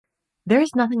There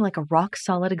is nothing like a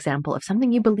rock-solid example of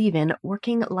something you believe in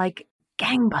working like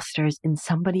gangbusters in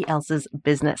somebody else's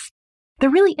business. There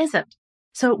really isn't.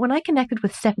 So when I connected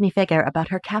with Stephanie Feger about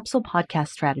her capsule podcast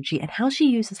strategy and how she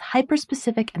uses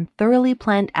hyper-specific and thoroughly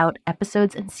planned out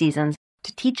episodes and seasons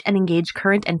to teach and engage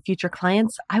current and future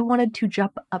clients, I wanted to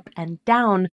jump up and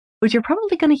down, which you're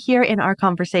probably going to hear in our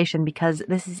conversation because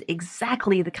this is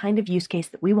exactly the kind of use case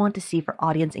that we want to see for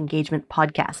audience engagement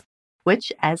podcasts,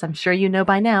 which, as I'm sure you know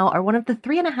by now, are one of the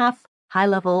 3.5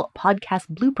 high-level podcast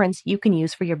blueprints you can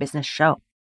use for your business show.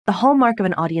 The hallmark of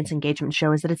an audience engagement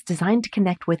show is that it's designed to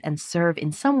connect with and serve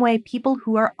in some way people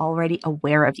who are already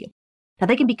aware of you. Now,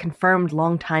 they can be confirmed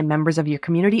longtime members of your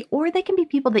community, or they can be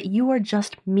people that you are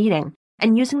just meeting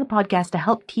and using the podcast to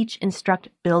help teach, instruct,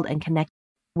 build, and connect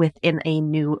within a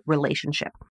new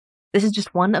relationship. This is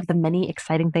just one of the many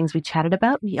exciting things we chatted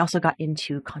about. We also got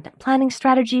into content planning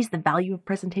strategies, the value of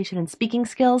presentation and speaking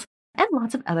skills, and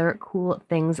lots of other cool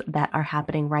things that are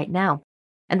happening right now.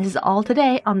 And this is all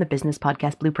today on the Business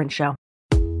Podcast Blueprint Show.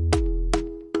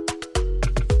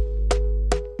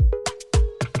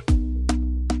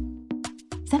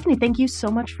 Stephanie, thank you so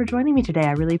much for joining me today.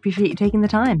 I really appreciate you taking the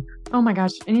time. Oh my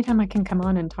gosh. Anytime I can come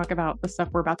on and talk about the stuff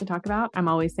we're about to talk about, I'm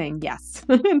always saying yes.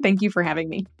 Thank you for having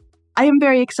me. I am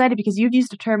very excited because you've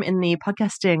used a term in the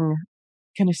podcasting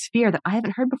kind of sphere that I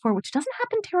haven't heard before, which doesn't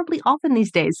happen terribly often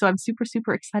these days. So I'm super,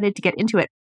 super excited to get into it.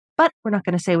 But we're not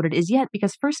going to say what it is yet,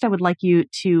 because first I would like you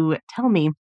to tell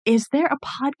me, is there a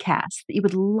podcast that you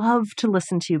would love to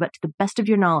listen to, but to the best of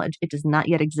your knowledge, it does not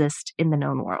yet exist in the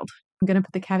known world? I'm going to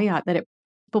put the caveat that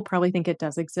people probably think it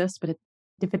does exist, but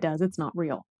if it does, it's not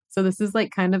real. So this is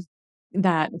like kind of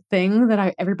that thing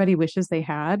that everybody wishes they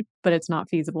had, but it's not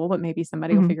feasible, but maybe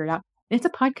somebody will figure it out. It's a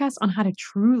podcast on how to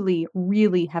truly,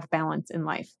 really have balance in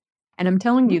life. And I'm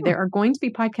telling you, there are going to be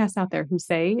podcasts out there who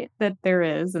say that there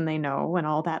is, and they know, and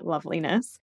all that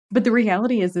loveliness. But the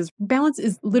reality is balance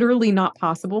is literally not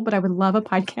possible. But I would love a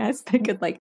podcast that could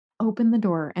like open the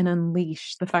door and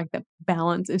unleash the fact that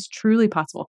balance is truly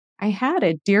possible. I had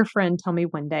a dear friend tell me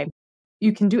one day,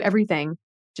 you can do everything,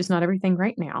 just not everything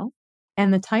right now.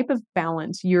 And the type of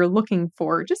balance you're looking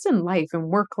for just in life and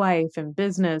work life and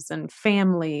business and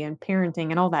family and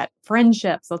parenting and all that,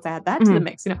 friendships, let's add that to the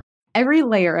mix. Every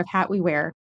layer of hat we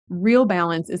wear, real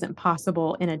balance isn't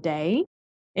possible in a day.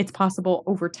 It's possible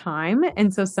over time.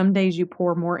 And so some days you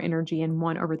pour more energy in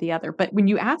one over the other. But when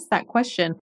you ask that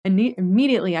question,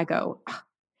 immediately I go,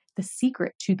 the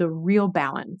secret to the real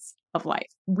balance of life,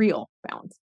 real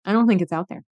balance. I don't think it's out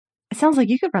there. It sounds like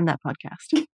you could run that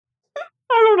podcast.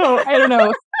 I don't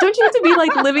know. Don't you have to be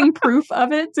like living proof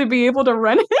of it to be able to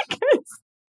run it?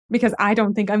 Because I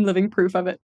don't think I'm living proof of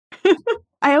it.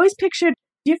 I always pictured,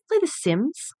 do you ever play The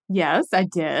Sims? Yes, I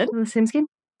did. The Sims game?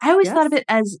 I always thought of it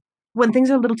as when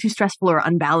things are a little too stressful or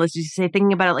unbalanced, you say,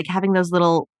 thinking about it like having those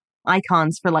little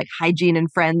icons for like hygiene and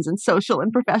friends and social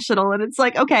and professional. And it's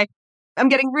like, okay, I'm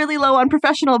getting really low on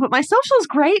professional, but my social is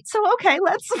great. So, okay,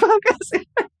 let's focus.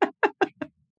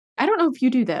 I don't know if you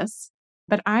do this,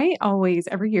 but I always,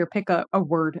 every year, pick a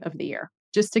word of the year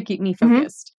just to keep me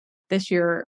focused. This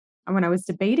year, when I was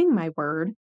debating my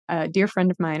word, a dear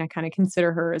friend of mine, I kind of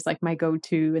consider her as like my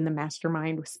go-to in the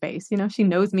mastermind space. She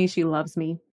knows me, she loves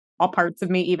me, all parts of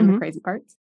me, even the crazy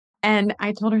parts. And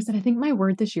I told her, I said, I think my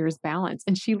word this year is balance.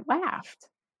 And she laughed.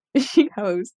 She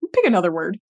goes, pick another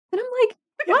word. And I'm like,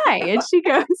 why? And she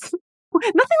goes,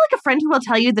 nothing like a friend who will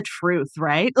tell you the truth,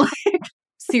 right? Like,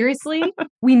 seriously,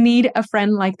 we need a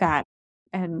friend like that.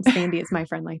 And Sandy is my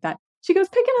friend like that. She goes,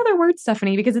 pick another word,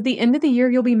 Stephanie, because at the end of the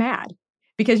year, you'll be mad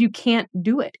because you can't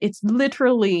do it. It's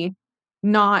literally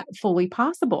not fully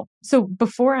possible. So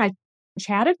before I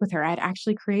chatted with her, I'd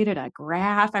actually created a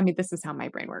graph. I mean, this is how my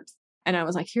brain works. And I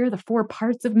was like, here are the 4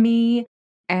 parts of me.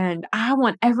 And I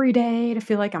want every day to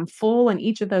feel like I'm full in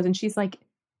each of those. And she's like,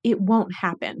 it won't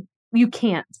happen. You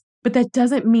can't. But that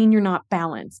doesn't mean you're not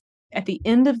balanced. At the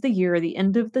end of the year, or the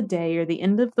end of the day, or the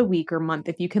end of the week or month,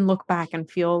 if you can look back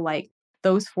and feel like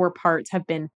those 4 parts have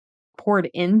been poured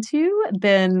into,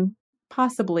 then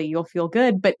possibly you'll feel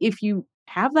good. But if you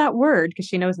have that word, because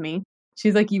she knows me,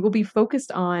 she's like, you will be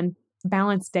focused on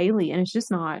balance daily, and it's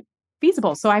just not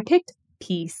feasible. So I picked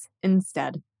peace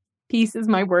instead. Peace is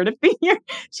my word of the year.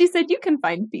 She said, you can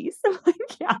find peace. I'm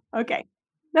like, yeah, okay.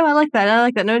 No, I like that.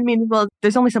 No, I mean, well,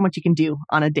 there's only so much you can do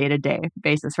on a day-to-day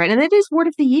basis, right? And it is word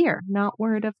of the year, not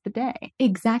word of the day.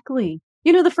 Exactly.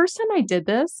 The first time I did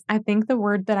this, I think the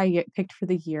word that I picked for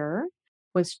the year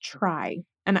was try.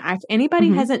 And if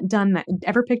anybody hasn't done that,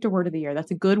 ever picked a word of the year,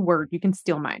 that's a good word. You can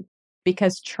steal mine,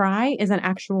 because try is an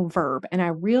actual verb. And I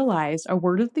realized a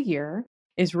word of the year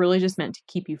is really just meant to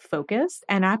keep you focused.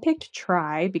 And I picked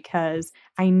try because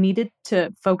I needed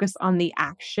to focus on the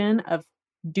action of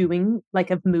doing,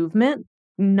 like, of movement,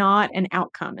 not an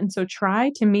outcome. And so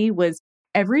try to me was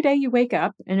every day you wake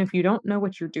up, and if you don't know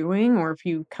what you're doing or if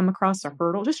you come across a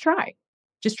hurdle, just try.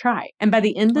 Just try. And by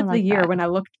the end I of the like year, that. when I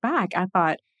looked back, I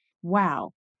thought,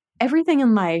 wow, everything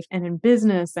in life and in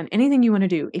business and anything you want to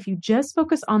do, if you just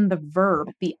focus on the verb,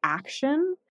 the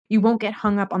action, you won't get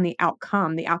hung up on the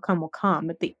outcome. The outcome will come,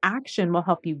 but the action will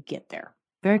help you get there.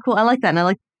 Very cool. I like that. And I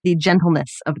like the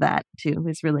gentleness of that too.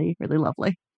 It's really, really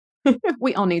lovely.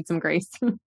 We all need some grace.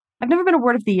 I've never been a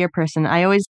word of the year person. I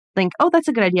always think, oh, that's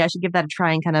a good idea. I should give that a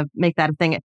try and kind of make that a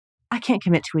thing. I can't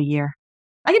commit to a year.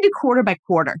 I can do quarter by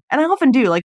quarter. And I often do.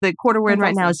 Like the quarter we're in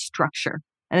right now is structure.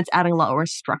 And it's adding a lot more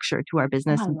structure to our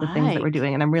business and the things that we're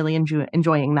doing. And I'm really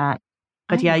enjoying that.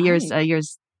 But yeah, years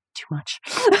too much.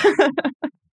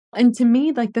 And to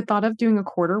me, like the thought of doing a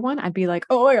quarter one, I'd be like,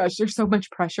 oh my gosh, there's so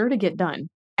much pressure to get done.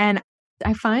 And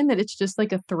I find that it's just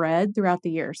like a thread throughout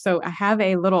the year. So I have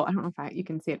a little, I don't know if you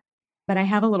can see it, but I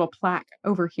have a little plaque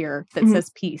over here that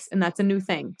says peace. And that's a new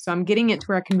thing. So I'm getting it to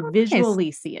where I can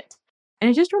visually see it. And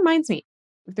it just reminds me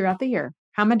throughout the year,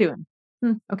 how am I doing?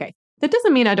 Okay. That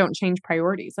doesn't mean I don't change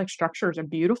priorities. Like structure is a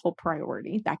beautiful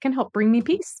priority that can help bring me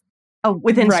peace. Oh,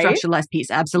 within structure, less peace.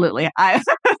 Absolutely. I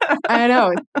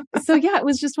know. So yeah, it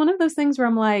was just one of those things where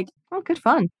I'm like, oh, good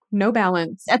fun. No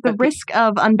balance. At the risk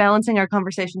of unbalancing our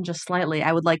conversation just slightly,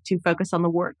 I would like to focus on the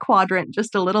work quadrant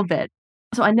just a little bit.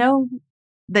 So I know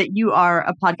that you are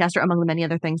a podcaster among the many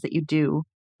other things that you do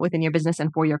within your business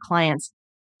and for your clients.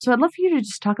 So I'd love for you to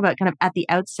just talk about kind of at the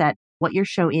outset what your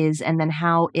show is and then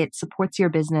how it supports your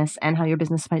business and how your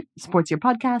business supports your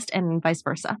podcast and vice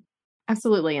versa.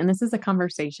 Absolutely. And this is a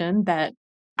conversation that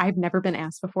I've never been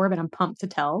asked before, but I'm pumped to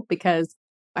tell because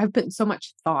I've put so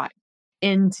much thought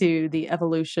into the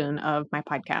evolution of my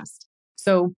podcast.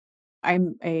 So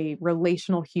I'm a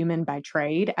relational human by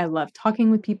trade. I love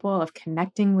talking with people, I love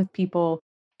connecting with people,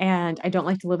 and I don't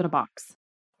like to live in a box.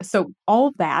 So all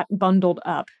of that bundled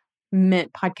up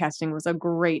meant podcasting was a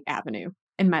great avenue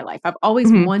in my life. I've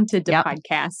always wanted to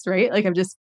podcast, right? Like I've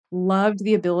just loved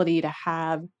the ability to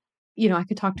have, I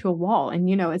could talk to a wall. And,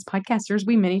 as podcasters,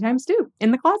 we many times do in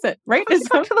the closet, right?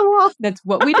 Talk to the wall. That's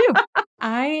what we do.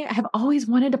 I have always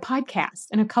wanted a podcast.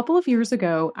 And a couple of years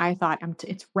ago, I thought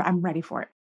I'm ready for it.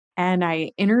 And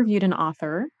I interviewed an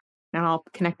author, and I'll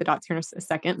connect the dots here in a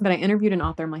second, but I interviewed an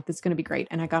author. I'm like, this is going to be great.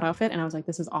 And I got off it and I was like,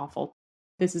 this is awful.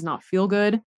 This is not feel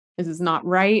good. This is not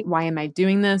right. Why am I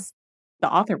doing this?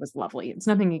 The author was lovely. It's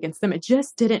nothing against them. It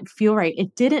just didn't feel right.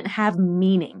 It didn't have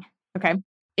meaning. Okay.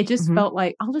 It just felt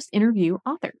like I'll just interview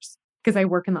authors because I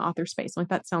work in the author space. I'm like,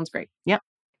 that sounds great. Yep.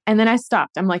 And then I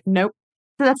stopped. I'm like, nope.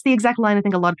 So that's the exact line I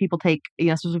think a lot of people take,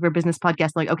 especially for business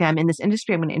podcasts, like, okay, I'm in this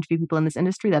industry. I'm going to interview people in this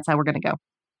industry. That's how we're going to go.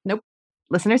 Nope.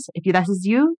 Listeners, if that is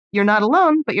you, you're not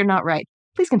alone, but you're not right.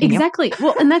 Please continue. Exactly.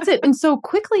 Well, and that's it. And so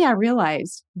quickly I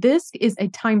realized this is a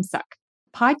time suck.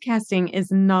 Podcasting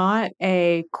is not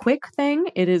a quick thing.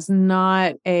 It is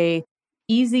not a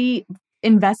easy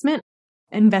investment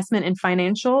in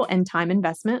financial and time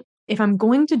investment. If I'm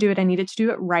going to do it, I needed to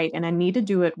do it right. And I need to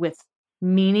do it with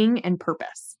meaning and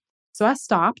purpose. So I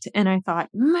stopped and I thought,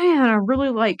 man, I really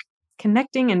like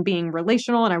connecting and being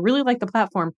relational. And I really like the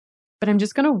platform, but I'm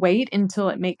just going to wait until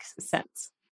it makes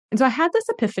sense. And so I had this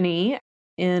epiphany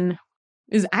it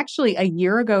was actually a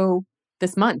year ago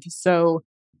this month. So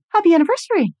happy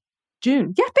anniversary.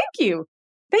 June. Yeah. Thank you.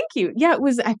 Thank you. Yeah.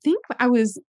 I think I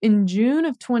was in June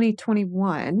of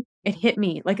 2021. It hit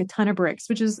me like a ton of bricks,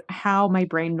 which is how my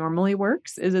brain normally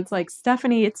works. It's like,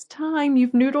 Stephanie, it's time.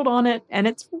 You've noodled on it and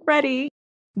it's ready.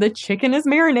 The chicken is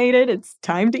marinated. It's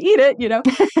time to eat it,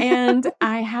 And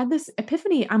I had this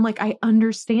epiphany. I'm like, I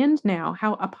understand now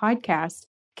how a podcast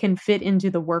can fit into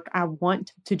the work I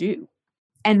want to do.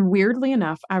 And weirdly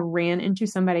enough, I ran into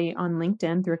somebody on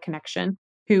LinkedIn through a connection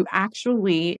who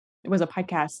actually was a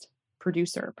podcast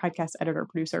editor,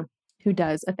 producer, who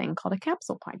does a thing called a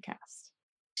capsule podcast.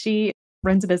 She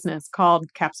runs a business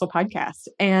called Capsule Podcast,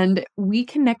 and we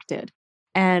connected.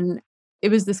 And it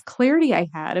was this clarity I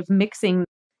had of mixing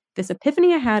this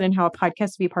epiphany I had in how a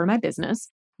podcast would be a part of my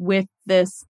business with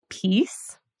this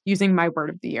piece, using my word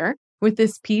of the year, with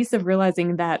this piece of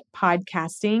realizing that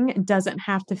podcasting doesn't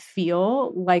have to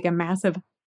feel like a massive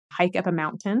hike up a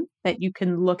mountain, that you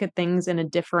can look at things in a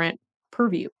different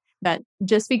purview, that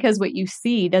just because what you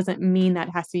see doesn't mean that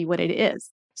has to be what it is.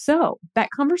 So that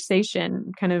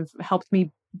conversation kind of helped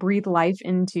me breathe life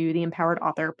into the Empowered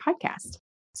Author podcast.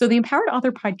 So the Empowered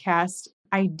Author podcast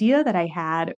idea that I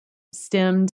had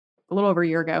stemmed a little over a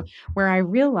year ago, where I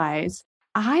realized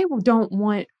I don't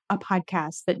want a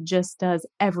podcast that just does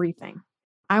everything.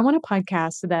 I want a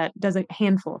podcast that does a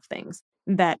handful of things,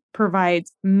 that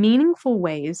provides meaningful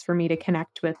ways for me to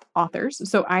connect with authors.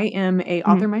 So I am a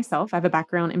author myself. I have a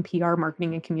background in PR,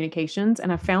 marketing, and communications,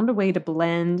 and I've found a way to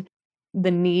blend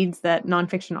the needs that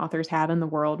nonfiction authors have in the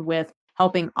world with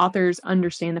helping authors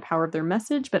understand the power of their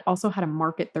message, but also how to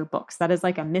market their books. That is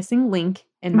like a missing link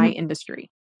in my industry.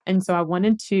 And so I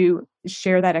wanted to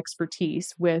share that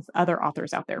expertise with other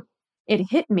authors out there. It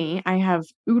hit me. I have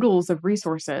oodles of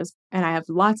resources and I have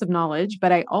lots of knowledge,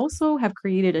 but I also have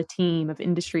created a team of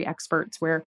industry experts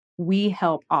where we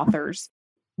help authors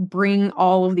bring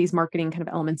all of these marketing kind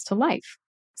of elements to life.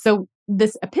 So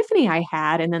this epiphany I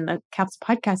had, and then the Caps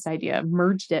podcast idea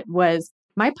merged it, was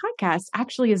my podcast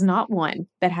actually is not one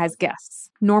that has guests,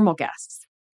 normal guests.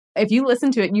 If you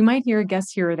listen to it, you might hear a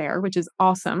guest here or there, which is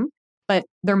awesome, but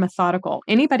they're methodical.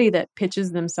 Anybody that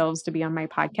pitches themselves to be on my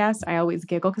podcast, I always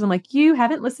giggle because I'm like, you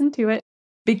haven't listened to it,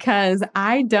 because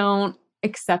I don't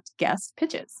accept guest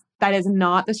pitches. That is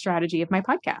not the strategy of my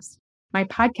podcast. My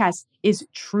podcast is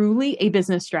truly a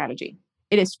business strategy.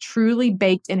 It is truly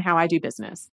baked in how I do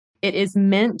business. It is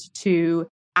meant to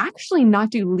actually not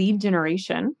do lead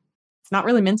generation. It's not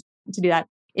really meant to do that.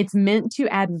 It's meant to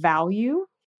add value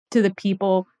to the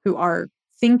people who are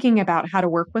thinking about how to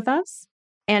work with us.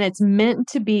 And it's meant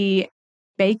to be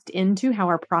baked into how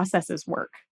our processes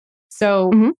work.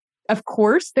 So, of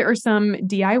course, there are some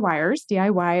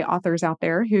DIY authors out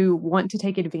there who want to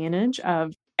take advantage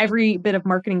of every bit of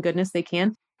marketing goodness they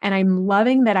can. And I'm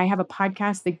loving that I have a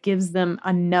podcast that gives them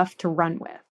enough to run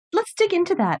with. Let's dig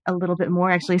into that a little bit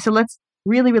more, actually. So let's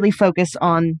really focus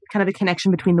on kind of the connection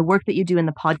between the work that you do and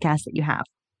the podcast that you have.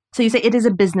 So you say it is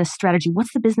a business strategy.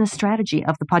 What's the business strategy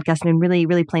of the podcast in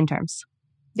really plain terms?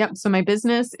 Yep. So my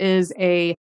business is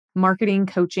a marketing,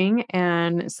 coaching,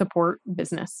 and support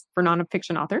business for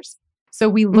nonfiction authors. So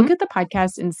we look at the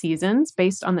podcast in seasons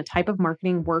based on the type of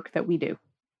marketing work that we do.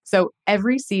 So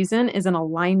every season is in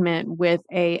alignment with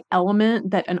a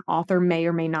element that an author may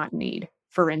or may not need.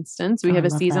 For instance, we have a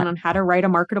season on how to write a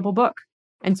marketable book.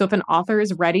 And so if an author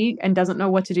is ready and doesn't know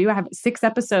what to do, I have 6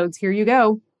 episodes. Here you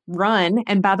go. Run.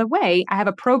 And by the way, I have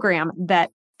a program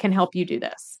that can help you do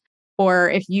this. Or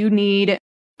if you need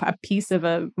a piece of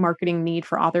a marketing need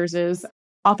for authors is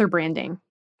author branding.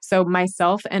 So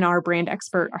myself and our brand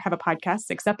expert have a podcast,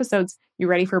 6 episodes. You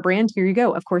ready for a brand? Here you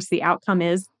go. Of course, the outcome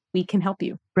is we can help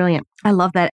you. Brilliant. I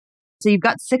love that. So you've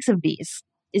got 6 of these.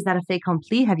 Is that a fait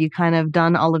accompli? Have you kind of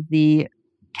done all of the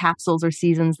capsules or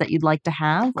seasons that you'd like to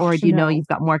have? Or do you know you've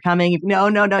got more coming? No.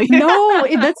 No,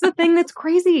 that's the thing that's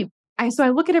crazy. So I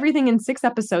look at everything in 6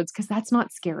 episodes because that's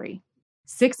not scary.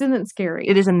 6 isn't scary.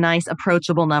 It is a nice,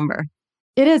 approachable number.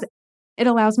 It is. It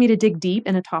allows me to dig deep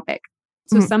in a topic.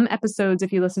 So some episodes,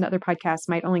 if you listen to other podcasts,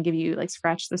 might only give you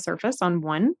scratch the surface on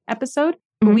one episode,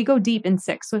 but we go deep in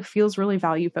 6. So it feels really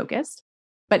value focused.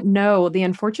 But no, the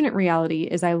unfortunate reality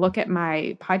is I look at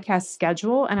my podcast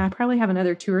schedule and I probably have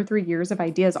another 2 or 3 years of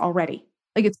ideas already.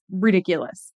 It's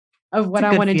ridiculous of what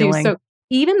I want to do. So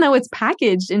even though it's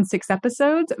packaged in 6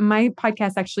 episodes, my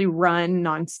podcasts actually run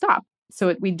nonstop.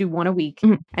 So we do one a week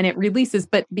and it releases.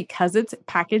 But because it's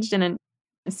packaged in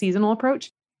a seasonal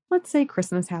approach, let's say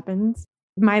Christmas happens,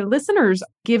 my listeners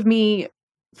give me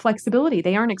flexibility.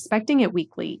 They aren't expecting it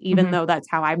weekly, even though that's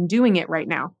how I'm doing it right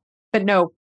now. But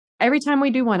no, every time we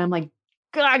do one, I'm like,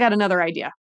 I got another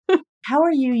idea. How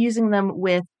are you using them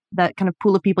with that kind of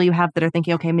pool of people you have that are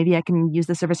thinking, okay, maybe I can use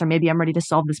this service, or maybe I'm ready to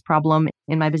solve this problem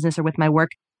in my business or with my work?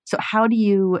 So how do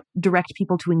you direct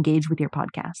people to engage with your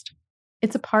podcast?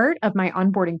 It's a part of my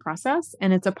onboarding process,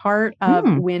 and it's a part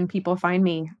of when people find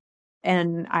me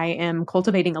and I am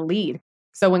cultivating a lead.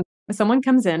 So when someone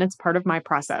comes in, it's part of my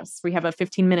process. We have a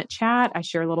 15-minute chat. I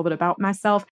share a little bit about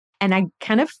myself, and I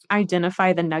kind of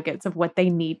identify the nuggets of what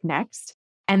they need next.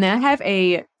 And then I have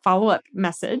a follow-up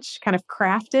message kind of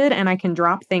crafted, and I can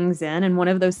drop things in. And one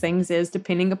of those things is,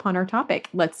 depending upon our topic,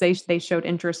 let's say they showed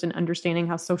interest in understanding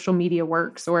how social media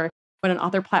works or what an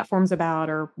author platform's about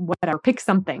or whatever, pick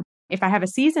something. If I have a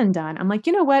season done, I'm like,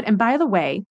 you know what? And by the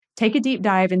way, take a deep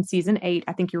dive in season 8.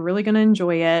 I think you're really going to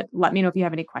enjoy it. Let me know if you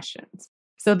have any questions.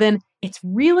 So then it's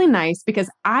really nice because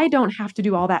I don't have to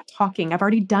do all that talking. I've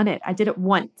already done it. I did it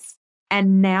once.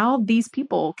 And now these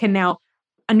people can now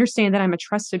understand that I'm a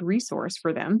trusted resource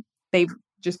for them. They've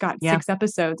just got 6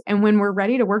 episodes. And when we're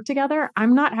ready to work together,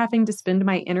 I'm not having to spend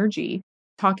my energy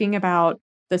talking about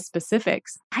the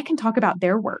specifics. I can talk about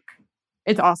their work.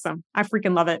 It's awesome. I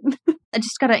freaking love it. I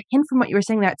just got a hint from what you were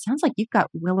saying there. It sounds like you've got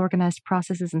well-organized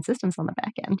processes and systems on the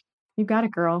back end. You got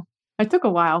it, girl. It took a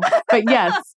while, but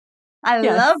yes. I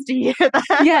Yes. love to hear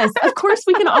that. Yes, of course,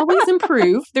 we can always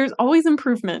improve. There's always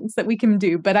improvements that we can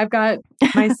do. But I've got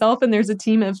myself and there's a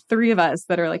team of 3 of us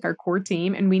that are like our core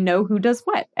team, and we know who does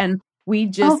what. And we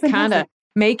just kind of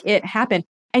make it happen.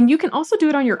 And you can also do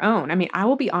it on your own. I mean, I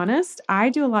will be honest, I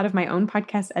do a lot of my own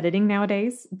podcast editing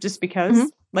nowadays just because,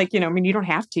 like, I mean, you don't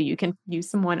have to. You can use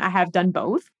someone. I have done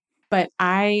both, but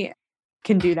I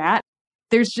can do that.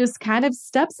 There's just kind of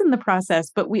steps in the process,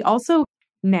 but we also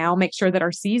now make sure that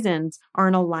our seasons are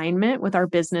in alignment with our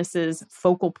business's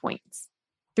focal points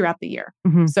throughout the year.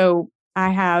 So I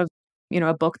have,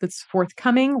 a book that's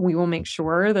forthcoming. We will make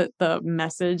sure that the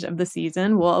message of the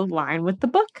season will align with the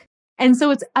book. And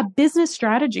so it's a business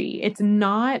strategy. It's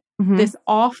not this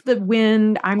off the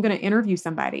wind, I'm going to interview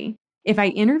somebody. If I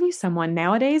interview someone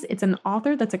nowadays, it's an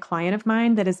author that's a client of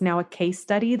mine that is now a case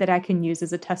study that I can use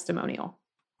as a testimonial.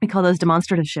 We call those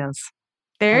demonstrative shows.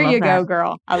 There you go,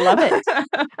 girl. I love it.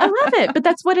 I love it. But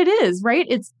that's what it is, right?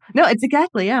 It's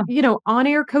exactly, yeah.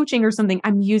 On-air coaching or something.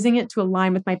 I'm using it to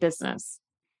align with my business.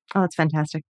 Oh, that's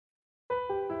fantastic.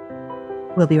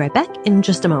 We'll be right back in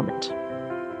just a moment.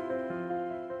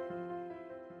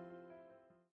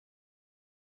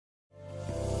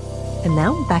 And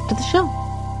now back to the show.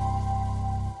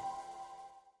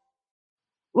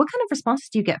 What kind of responses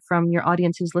do you get from your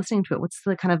audience who's listening to it? What's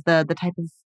the kind of the type of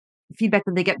feedback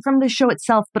that they get from the show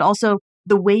itself, but also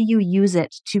the way you use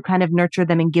it to kind of nurture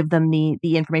them and give them the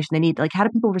information they need? Like, how do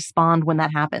people respond when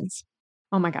that happens?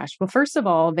 Oh my gosh. Well, first of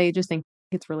all, they just think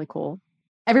it's really cool.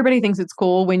 Everybody thinks it's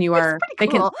cool when you are. It's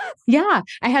pretty cool. Yeah.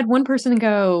 I had one person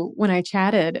go when I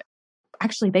chatted.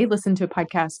 Actually, they listened to a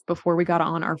podcast before we got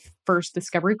on our first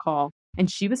discovery call. And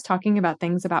she was talking about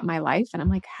things about my life. And I'm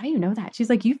like, how do you know that? She's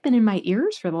like, you've been in my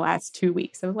ears for the last 2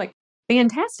 weeks. I was like,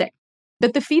 fantastic.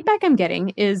 But the feedback I'm getting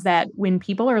is that when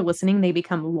people are listening, they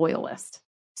become loyalists.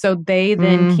 So they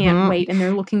then can't wait and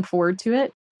they're looking forward to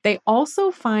it. They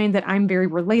also find that I'm very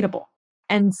relatable.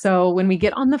 And so when we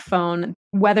get on the phone,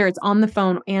 whether it's on the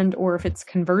phone and or if it's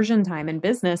conversion time in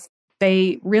business,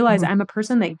 they realize I'm a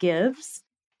person that gives.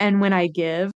 And when I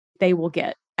give, they will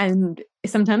get. And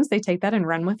sometimes they take that and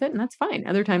run with it, and that's fine.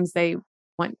 Other times they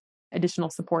want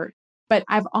additional support. But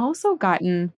I've also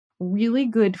gotten really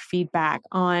good feedback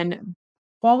on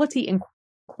quality and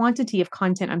quantity of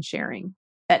content I'm sharing.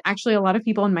 That actually a lot of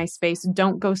people in my space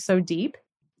don't go so deep.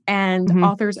 And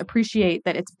authors appreciate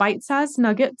that it's bite-sized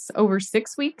nuggets over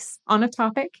 6 weeks on a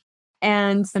topic.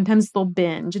 And sometimes they'll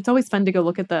binge. It's always fun to go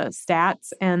look at the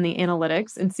stats and the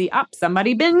analytics and see,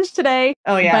 somebody binged today.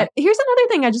 Oh, yeah. But here's another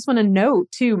thing I just want to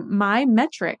note too. My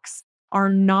metrics are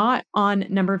not on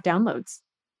number of downloads.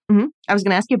 I was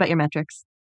going to ask you about your metrics.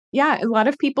 Yeah, a lot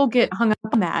of people get hung up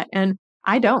on that, and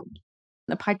I don't.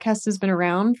 The podcast has been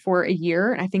around for a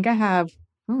year, and I think I have,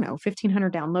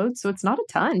 1,500 downloads. So it's not a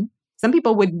ton. Some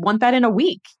people would want that in a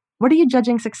week. What are you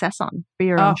judging success on for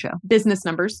your own show? Business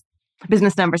numbers.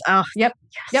 Business numbers. Oh, yep.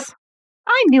 Yes. Yep.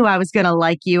 I knew I was going to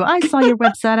like you. I saw your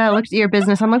website. I looked at your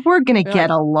business. I'm like, we're going to get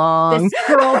along. This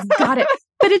girl's got it.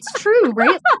 But it's true,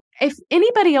 right? If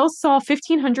anybody else saw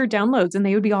 1,500 downloads and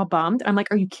they would be all bummed, I'm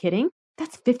like, are you kidding?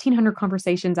 That's 1,500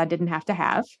 conversations I didn't have to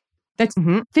have. That's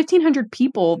 1,500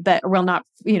 people that, well, not,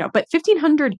 but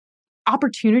 1,500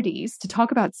 opportunities to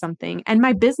talk about something. And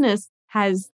my business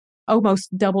has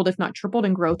almost doubled, if not tripled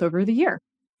in growth over the year.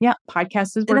 Yeah.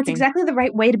 Podcast is working. And that's exactly the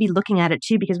right way to be looking at it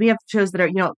too, because we have shows that are,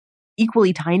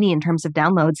 equally tiny in terms of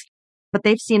downloads, but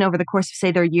they've seen over the course of, say,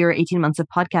 their year, 18 months of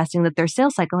podcasting, that their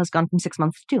sales cycle has gone from 6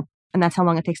 months to 2. And that's how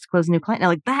long it takes to close a new client. Now,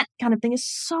 like, that kind of thing is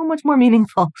so much more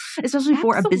meaningful, especially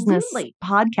for a business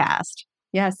podcast.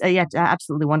 Yes. Yeah,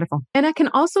 absolutely wonderful. And I can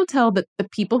also tell that the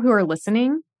people who are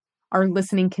listening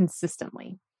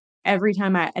consistently. Every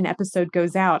time an episode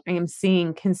goes out, I am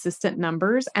seeing consistent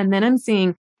numbers. And then I'm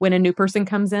seeing when a new person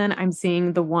comes in, I'm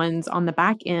seeing the ones on the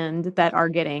back end that are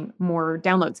getting more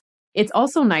downloads. It's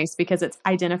also nice because it's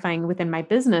identifying within my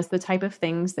business the type of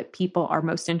things that people are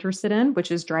most interested in,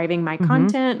 which is driving my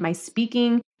content, my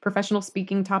speaking, professional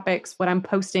speaking topics, what I'm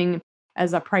posting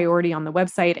as a priority on the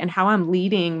website, and how I'm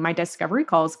leading my discovery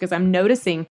calls, because I'm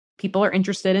noticing people are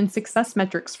interested in success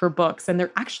metrics for books, and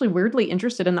they're actually weirdly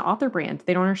interested in the author brand.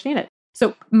 They don't understand it.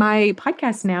 So my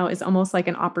podcast now is almost like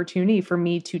an opportunity for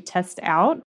me to test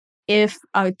out if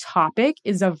a topic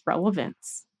is of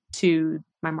relevance to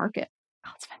my market. Oh,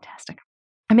 it's fantastic.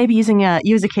 I may be using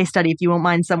you as a case study if you won't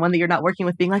mind someone that you're not working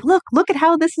with being like, look at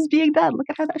how this is being done. Look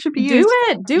at how that should be used.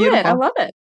 Do it. I love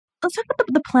it. Let's talk about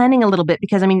the planning a little bit,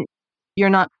 because, I mean, you're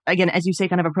not, again, as you say,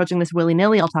 kind of approaching this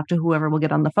willy-nilly. I'll talk to whoever will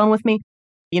get on the phone with me,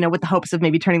 with the hopes of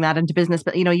maybe turning that into business.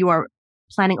 But, you are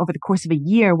planning over the course of a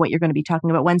year what you're going to be talking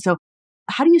about when. So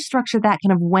How do you structure that?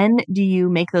 Kind of when do you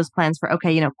make those plans for,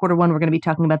 okay, quarter one, we're going to be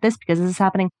talking about this because this is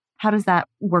happening. How does that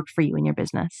work for you in your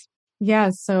business? Yeah.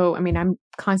 So, I'm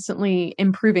constantly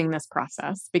improving this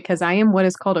process because I am what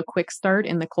is called a quick start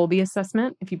in the Colby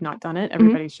assessment. If you've not done it,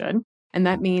 everybody should. And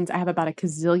that means I have about a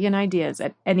gazillion ideas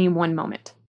at any one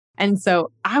moment. And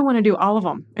so I want to do all of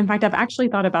them. In fact, I've actually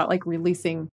thought about like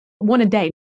releasing one a day.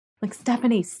 Like,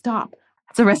 Stephanie, stop.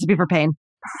 It's a recipe for pain.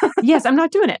 Yes, I'm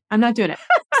not doing it.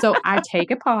 So I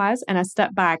take a pause and I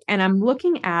step back and I'm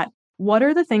looking at what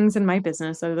are the things in my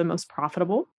business that are the most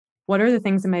profitable? What are the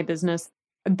things in my business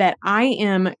that I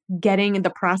am getting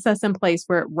the process in place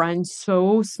where it runs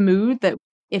so smooth that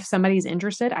if somebody's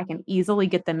interested, I can easily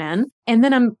get them in. And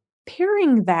then I'm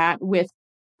pairing that with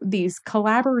these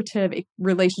collaborative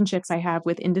relationships I have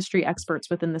with industry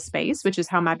experts within the space, which is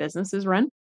how my business is run.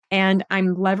 And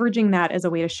I'm leveraging that as a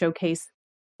way to showcase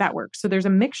that work. So there's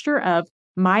a mixture of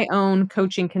my own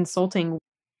coaching consulting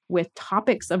with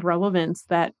topics of relevance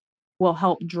that will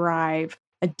help drive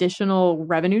additional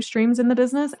revenue streams in the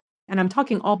business. And I'm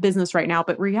talking all business right now,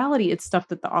 but reality, it's stuff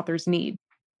that the authors need.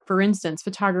 For instance,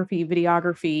 photography,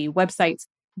 videography, websites,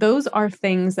 those are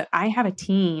things that I have a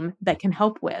team that can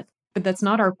help with, but that's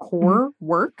not our core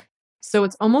work. So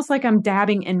it's almost like I'm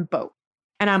dabbing in both.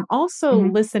 And I'm also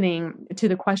listening to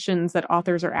the questions that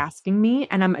authors are asking me,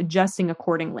 and I'm adjusting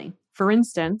accordingly. For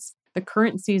instance, the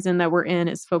current season that we're in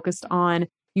is focused on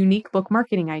unique book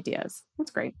marketing ideas.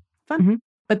 That's great. Fun.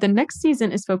 But the next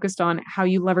season is focused on how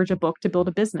you leverage a book to build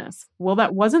a business. Well,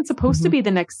 that wasn't supposed to be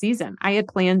the next season. I had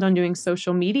planned on doing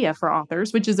social media for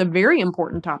authors, which is a very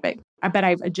important topic. But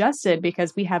I've adjusted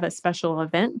because we have a special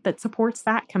event that supports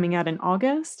that coming out in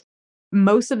August.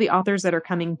 Most of the authors that are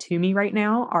coming to me right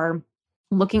now are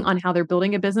looking on how they're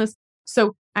building a business.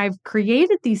 So I've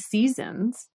created these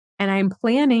seasons and I'm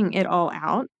planning it all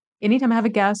out. Anytime I have a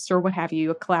guest or what have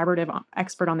you, a collaborative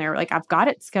expert on there, like I've got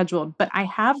it scheduled, but I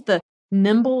have the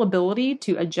nimble ability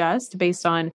to adjust based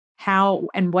on how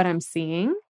and what I'm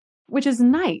seeing, which is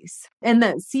nice. And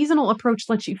the seasonal approach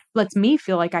lets me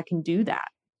feel like I can do that.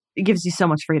 It gives you so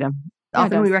much freedom. Yeah,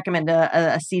 Often we recommend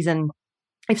a season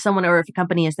if someone or if a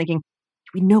company is thinking,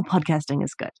 we know podcasting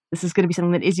is good. This is going to be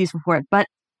something that is useful for it, but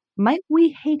might we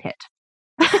hate it?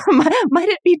 Might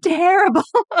it be terrible?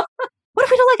 What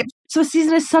if we don't like it? So a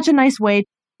season is such a nice way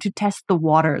to test the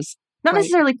waters. Not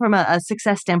necessarily from a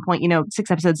success standpoint,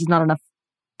 6 episodes is not enough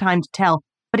time to tell,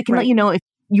 but it can let you know if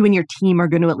you and your team are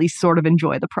going to at least sort of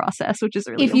enjoy the process, which is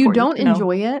really important. If you don't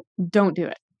enjoy it, don't do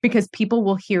it because people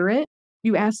will hear it.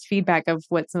 You asked feedback of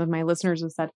what some of my listeners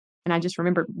have said. And I just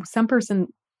remember some person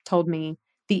told me,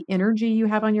 the energy you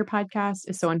have on your podcast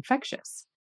is so infectious.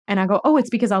 And I go, oh, it's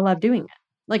because I love doing it.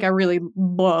 Like I really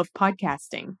love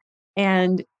podcasting.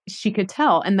 And she could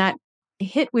tell. And that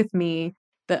hit with me.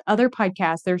 The other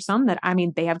podcasts, there's some that,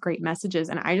 they have great messages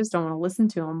and I just don't want to listen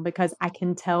to them because I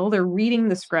can tell they're reading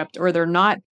the script or they're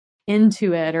not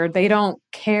into it or they don't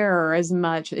care as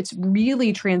much. It's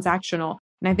really transactional.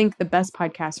 And I think the best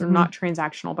podcasts are not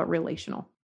transactional, but relational.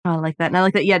 Oh, I like that. And I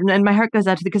like that. Yeah. And my heart goes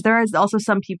out to because there is also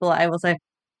some people I will say,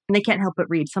 and they can't help but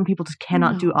read. Some people just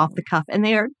cannot do off the cuff and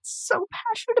they are so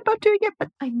passionate about doing it. But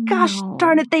gosh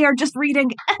darn it, they are just reading.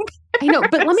 I know.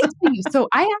 But let me tell you. So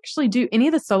I actually do any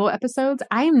of the solo episodes.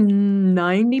 I'm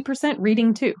 90%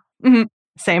 reading too.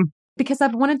 Same. Because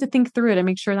I've wanted to think through it and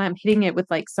make sure that I'm hitting it with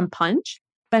like some punch.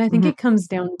 But I think it comes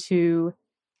down to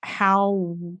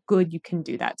how good you can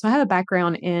do that. So I have a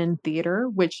background in theater,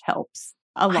 which helps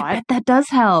a lot. I bet that does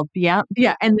help. Yeah.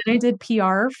 Yeah. And then I did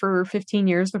PR for 15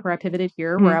 years before I pivoted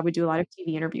here where I would do a lot of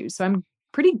TV interviews. So I'm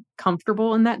pretty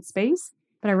comfortable in that space,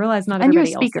 but I realize not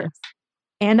everybody else is.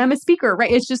 And I'm a speaker,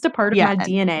 right? It's just a part of my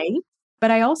DNA.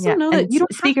 But I also know that you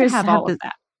don't have to have all of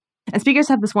that. And speakers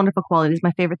have this wonderful quality.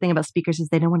 My favorite thing about speakers is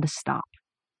they know when to stop.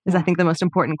 Is I think the most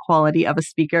important quality of a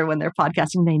speaker when they're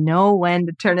podcasting. They know when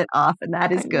to turn it off, and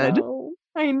that is good.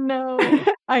 I know.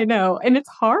 And it's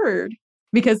hard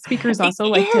because speakers also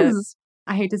like to,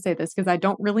 I hate to say this because I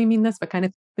don't really mean this, but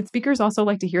speakers also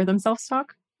like to hear themselves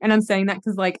talk. And I'm saying that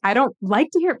because I don't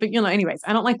like to hear it, but anyways,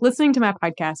 I don't like listening to my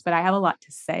podcast, but I have a lot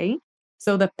to say.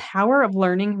 So the power of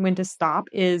learning when to stop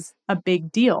is a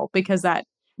big deal because that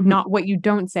not what you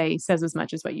don't say says as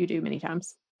much as what you do many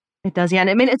times. It does, yeah.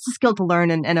 And it's a skill to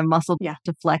learn and a muscle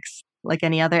to flex like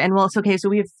any other. And well, it's okay. So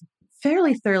we've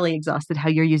fairly thoroughly exhausted how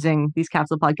you're using these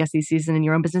capsule podcasts this season in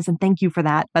your own business. And thank you for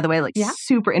that. By the way,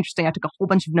 super interesting. I took a whole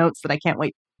bunch of notes that I can't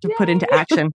wait to put into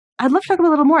action. I'd love to talk about a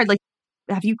little more. Like,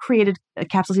 have you created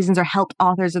capsule seasons or helped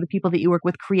authors or the people that you work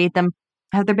with create them?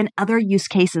 Have there been other use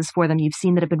cases for them you've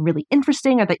seen that have been really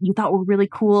interesting or that you thought were really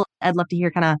cool? I'd love to hear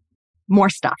kind of more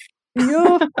stuff.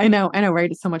 I know,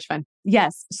 right? It's so much fun.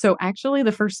 Yes. So actually,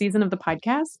 the first season of the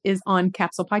podcast is on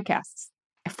Capsule Podcasts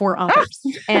for authors.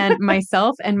 And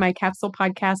myself and my Capsule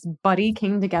Podcast buddy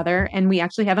came together, and we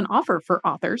actually have an offer for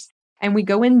authors. And we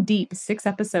go in deep, 6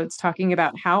 episodes talking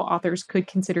about how authors could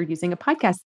consider using a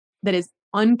podcast that is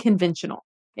unconventional.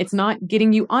 It's not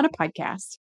getting you on a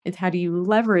podcast. It's how do you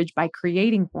leverage by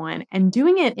creating one and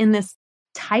doing it in this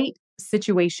tight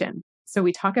situation. So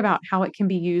we talk about how it can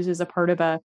be used as a part of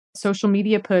a social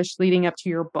media push leading up to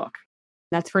your book.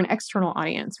 That's for an external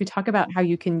audience. We talk about how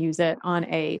you can use it on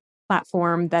a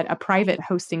platform a private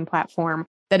hosting platform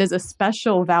that is a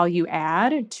special value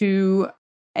add to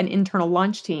an internal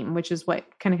launch team, which is what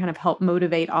kind of help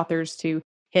motivate authors to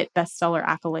hit bestseller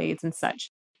accolades and such.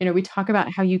 We talk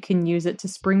about how you can use it to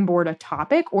springboard a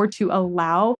topic or to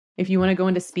allow, if you want to go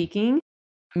into speaking,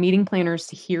 meeting planners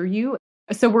to hear you.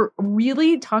 So we're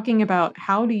really talking about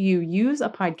how do you use a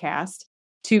podcast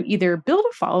to either build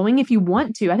a following if you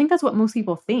want to. I think that's what most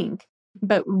people think.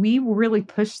 But we really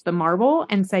push the marble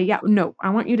and say, yeah, no,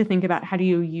 I want you to think about how do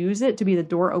you use it to be the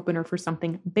door opener for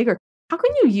something bigger. How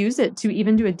can you use it to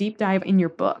even do a deep dive in your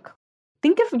book?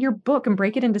 Think of your book and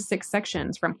break it into 6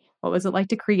 sections from what was it like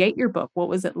to create your book? What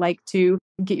was it like to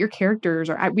get your characters?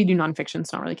 We do nonfiction,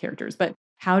 it's not really characters, but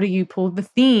how do you pull the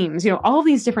themes? All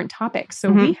these different topics.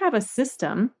 So we have a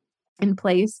system in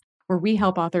place where we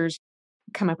help authors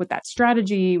come up with that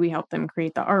strategy. We help them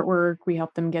create the artwork. We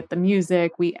help them get the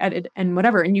music. We edit and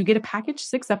whatever. And you get a package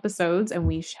 6 episodes and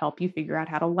we help you figure out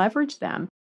how to leverage them.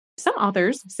 Some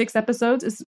authors, 6 episodes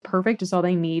is perfect. It's all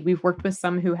they need. We've worked with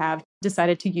some who have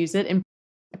decided to use it in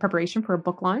preparation for a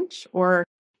book launch or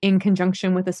in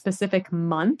conjunction with a specific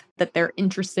month that they're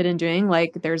interested in doing.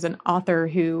 Like there's an author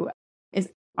who is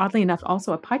oddly enough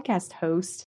also a podcast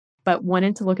host, but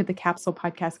wanted to look at the Capsule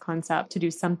podcast concept to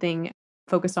do something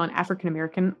focused on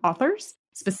African-American authors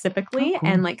specifically,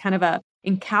 and like kind of a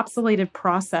encapsulated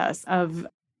process of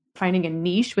finding a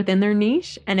niche within their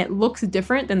niche. And it looks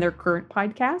different than their current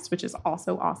podcast, which is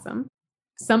also awesome.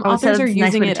 Some authors are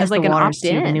using it as like an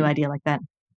opt-in. A new idea like that.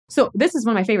 So this is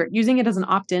one of my favorite, using it as an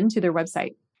opt-in to their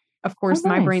website. Of course,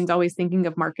 my brain's always thinking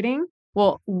of marketing.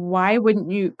 Well, why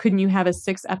couldn't you have a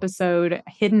 6 episode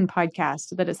hidden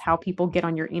podcast that is how people get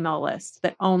on your email list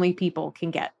that only people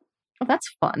can get? Oh, that's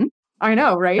fun. I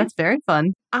know, right? That's very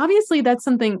fun. Obviously, that's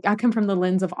something I come from the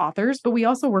lens of authors, but we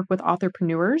also work with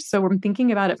authorpreneurs. So we're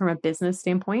thinking about it from a business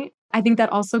standpoint. I think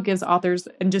that also gives authors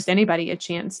and just anybody a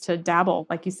chance to dabble.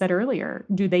 Like you said earlier,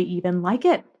 do they even like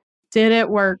it? Did it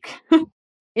work?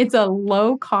 It's a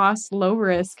low cost, low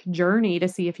risk journey to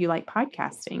see if you like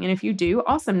podcasting. And if you do,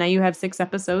 awesome. Now you have 6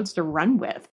 episodes to run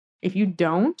with. If you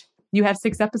don't, you have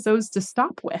 6 episodes to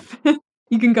stop with.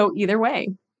 You can go either way.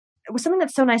 It was something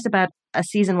that's so nice about a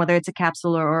season, whether it's a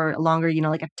capsule or longer,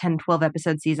 like a 10, 12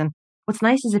 episode season. What's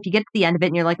nice is if you get to the end of it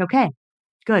and you're like, okay,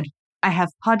 good. I have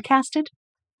podcasted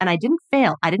and I didn't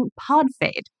fail. I didn't pod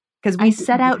fade because we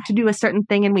set out to do a certain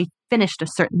thing and we finished a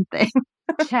certain thing.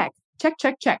 Check.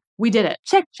 We did it.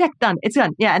 Check, done. It's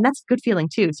done. Yeah. And that's a good feeling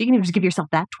too. So you can even just give yourself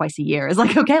that twice a year. It's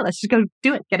like, okay, let's just go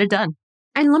do it. Get it done.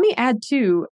 And let me add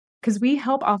too, because we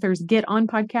help authors get on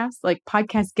podcasts, like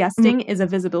podcast guesting is a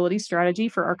visibility strategy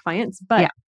for our clients.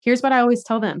 But here's what I always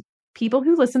tell them. People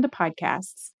who listen to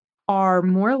podcasts are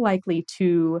more likely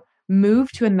to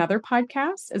move to another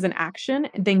podcast as an action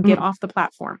than get off the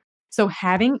platform. So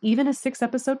having even a 6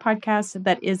 episode podcast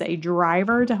that is a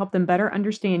driver to help them better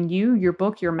understand you, your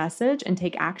book, your message, and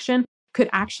take action could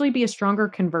actually be a stronger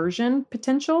conversion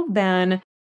potential than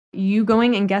you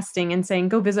going and guesting and saying,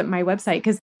 go visit my website.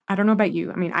 Because I don't know about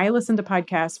you. I mean, I listen to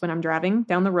podcasts when I'm driving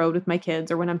down the road with my kids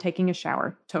or when I'm taking a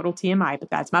shower. Total TMI, but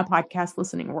that's my podcast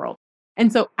listening world.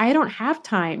 And so I don't have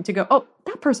time to go, oh,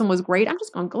 that person was great. I'm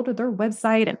just going to go to their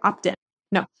website and opt in.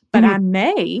 No, but I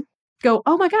may go,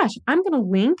 oh my gosh, I'm going to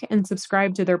link and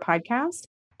subscribe to their podcast.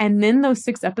 And then those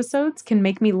 6 episodes can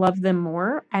make me love them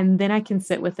more. And then I can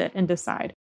sit with it and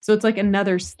decide. So it's like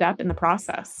another step in the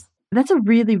process. That's a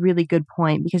really, really good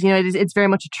point because, it's very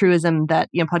much a truism that,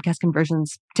 podcast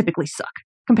conversions typically suck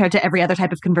compared to every other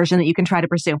type of conversion that you can try to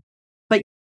pursue. But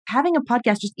having a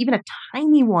podcast, just even a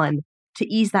tiny one to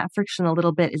ease that friction a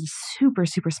little bit is a super,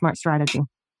 super smart strategy.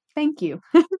 Thank you.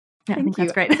 Yeah, I think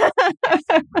that's great.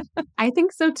 I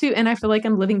think so too. And I feel like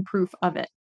I'm living proof of it.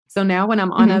 So now when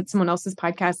I'm on someone else's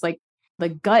podcast, like the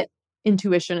gut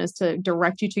intuition is to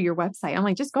direct you to your website. I'm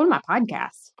like, just go to my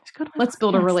podcast. Let's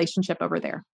build a relationship over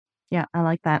there. Yeah, I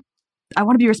like that. I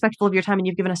want to be respectful of your time, and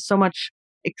you've given us so much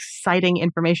exciting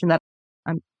information that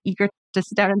I'm eager to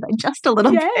sit down and digest a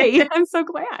little bit. I'm so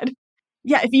glad.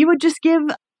 Yeah, if you would just give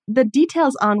the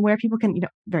details on where people can,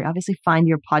 very obviously find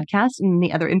your podcast and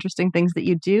the other interesting things that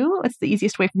you do, what's the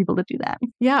easiest way for people to do that?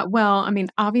 Yeah, well, I mean,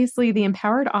 obviously the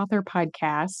Empowered Author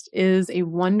podcast is a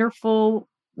wonderful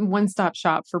one-stop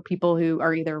shop for people who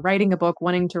are either writing a book,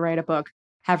 wanting to write a book,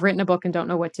 have written a book and don't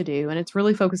know what to do. And it's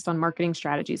really focused on marketing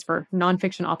strategies for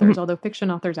nonfiction authors, although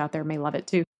fiction authors out there may love it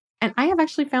too. And I have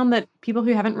actually found that people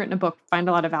who haven't written a book find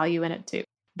a lot of value in it too.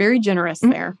 Very generous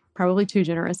there, probably too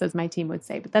generous, as my team would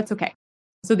say, but that's okay.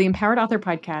 So the Empowered Author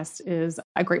Podcast is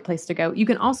a great place to go. You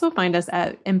can also find us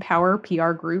at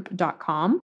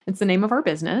empowerprgroup.com. It's the name of our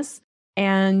business.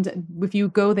 And if you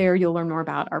go there, you'll learn more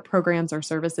about our programs, our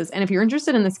services. And if you're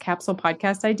interested in this capsule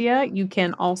podcast idea, you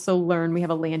can also learn, we have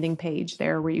a landing page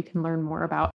there where you can learn more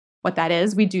about what that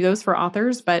is. We do those for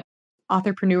authors, but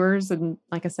authorpreneurs, and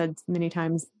like I said, many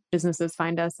times businesses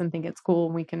find us and think it's cool,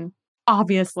 and we can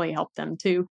obviously help them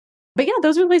too. But yeah,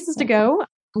 those are places to go.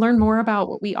 Learn more about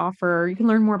what we offer. You can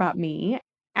learn more about me.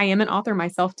 I am an author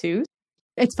myself too.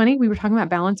 It's funny, we were talking about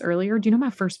balance earlier. Do you know my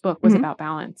first book was about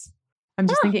balance? I'm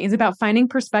just thinking it's about finding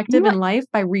perspective in life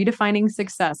by redefining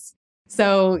success.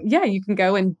 So yeah, you can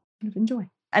go and enjoy.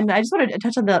 And I just wanted to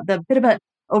touch on the bit about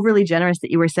overly generous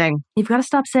that you were saying. You've got to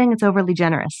stop saying it's overly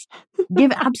generous.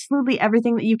 Give absolutely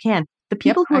everything that you can. The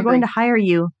people who are going to hire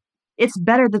you, it's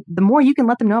better that the more you can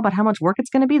let them know about how much work it's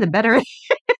going to be, the better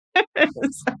it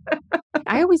is.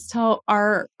 I always tell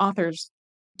our authors,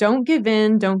 don't give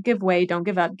in, don't give way, don't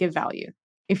give up, give value.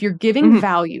 If you're giving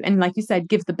value, and like you said,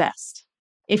 give the best.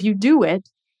 If you do it,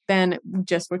 then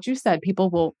just what you said, people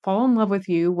will fall in love with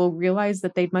you, will realize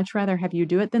that they'd much rather have you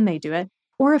do it than they do it.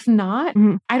 Or if not,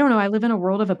 I don't know, I live in a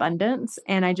world of abundance,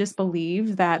 and I just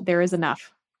believe that there is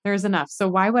enough. There is enough. So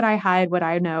why would I hide what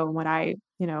I know and what I,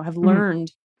 have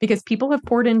learned? Because people have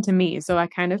poured into me. So I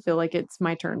kind of feel like it's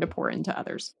my turn to pour into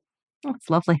others. Oh, it's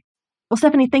lovely. Well,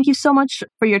 Stephanie, thank you so much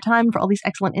for your time, for all these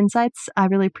excellent insights. I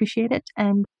really appreciate it.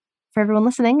 And for everyone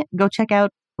listening, go check out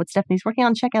what Stephanie's working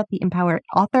on. Check out the Empowered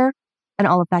Author and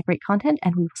all of that great content.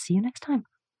 And we will see you next time.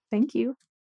 Thank you.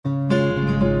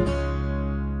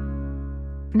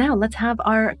 Now let's have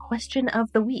our question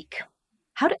of the week.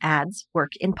 How do ads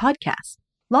work in podcasts?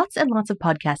 Lots and lots of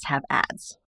podcasts have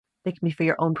ads. They can be for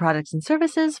your own products and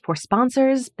services, for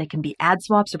sponsors. They can be ad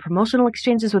swaps or promotional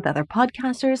exchanges with other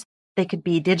podcasters. They could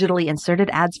be digitally inserted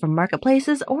ads from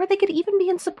marketplaces, or they could even be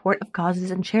in support of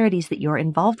causes and charities that you're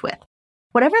involved with.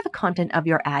 Whatever the content of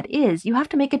your ad is, you have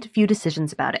to make a few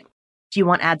decisions about it. Do you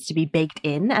want ads to be baked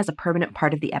in as a permanent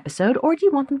part of the episode, or do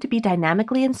you want them to be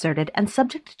dynamically inserted and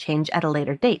subject to change at a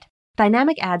later date?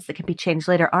 Dynamic ads that can be changed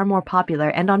later are more popular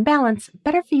and, on balance,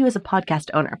 better for you as a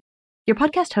podcast owner. Your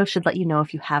podcast host should let you know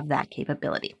if you have that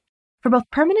capability. For both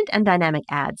permanent and dynamic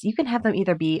ads, you can have them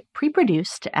either be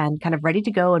pre-produced and kind of ready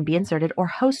to go and be inserted, or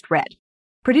host-read.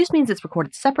 Produced means it's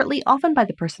recorded separately, often by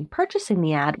the person purchasing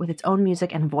the ad with its own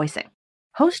music and voicing.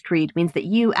 Host-read means that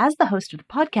you, as the host of the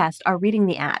podcast, are reading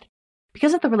the ad.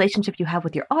 Because of the relationship you have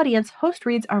with your audience, host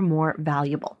reads are more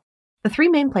valuable. The three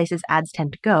main places ads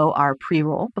tend to go are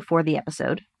pre-roll before the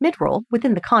episode, mid-roll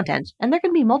within the content, and there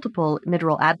can be multiple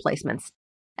mid-roll ad placements,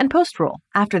 and post-roll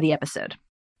after the episode.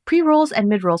 Pre-rolls and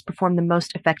mid-rolls perform the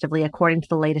most effectively according to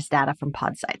the latest data from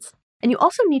pod sites. And you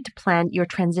also need to plan your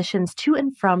transitions to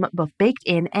and from both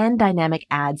baked-in and dynamic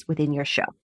ads within your show.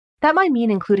 That might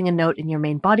mean including a note in your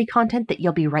main body content that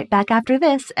you'll be right back after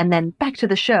this and then back to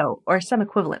the show, or some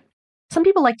equivalent. Some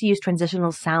people like to use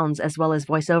transitional sounds as well as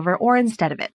voiceover or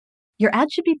instead of it. Your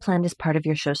ads should be planned as part of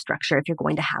your show structure if you're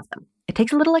going to have them. It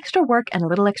takes a little extra work and a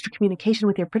little extra communication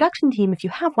with your production team if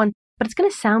you have one, but it's going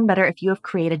to sound better if you have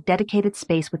created dedicated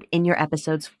space within your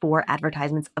episodes for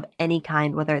advertisements of any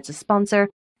kind, whether it's a sponsor,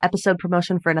 episode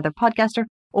promotion for another podcaster,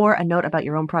 or a note about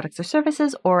your own products or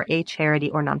services, or a charity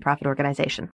or nonprofit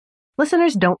organization.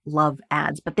 Listeners don't love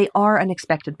ads, but they are an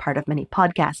expected part of many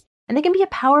podcasts, and they can be a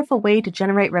powerful way to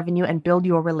generate revenue and build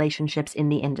your relationships in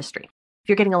the industry. If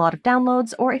you're getting a lot of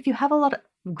downloads, or if you have a lot of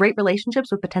great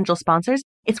relationships with potential sponsors,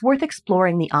 it's worth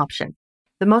exploring the option.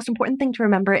 The most important thing to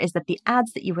remember is that the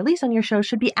ads that you release on your show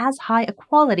should be as high a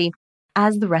quality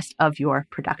as the rest of your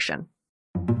production.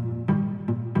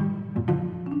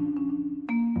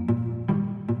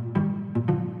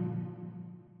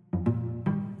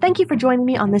 Thank you for joining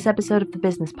me on this episode of the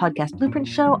Business Podcast Blueprint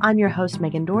Show. I'm your host,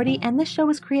 Megan Doherty, and this show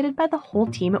was created by the whole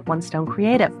team at One Stone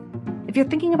Creative. If you're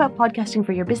thinking about podcasting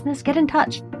for your business, get in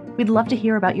touch. We'd love to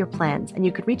hear about your plans, and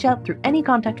you could reach out through any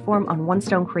contact form on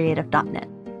onestonecreative.net.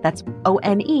 That's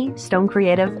ONE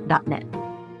stonecreative.net.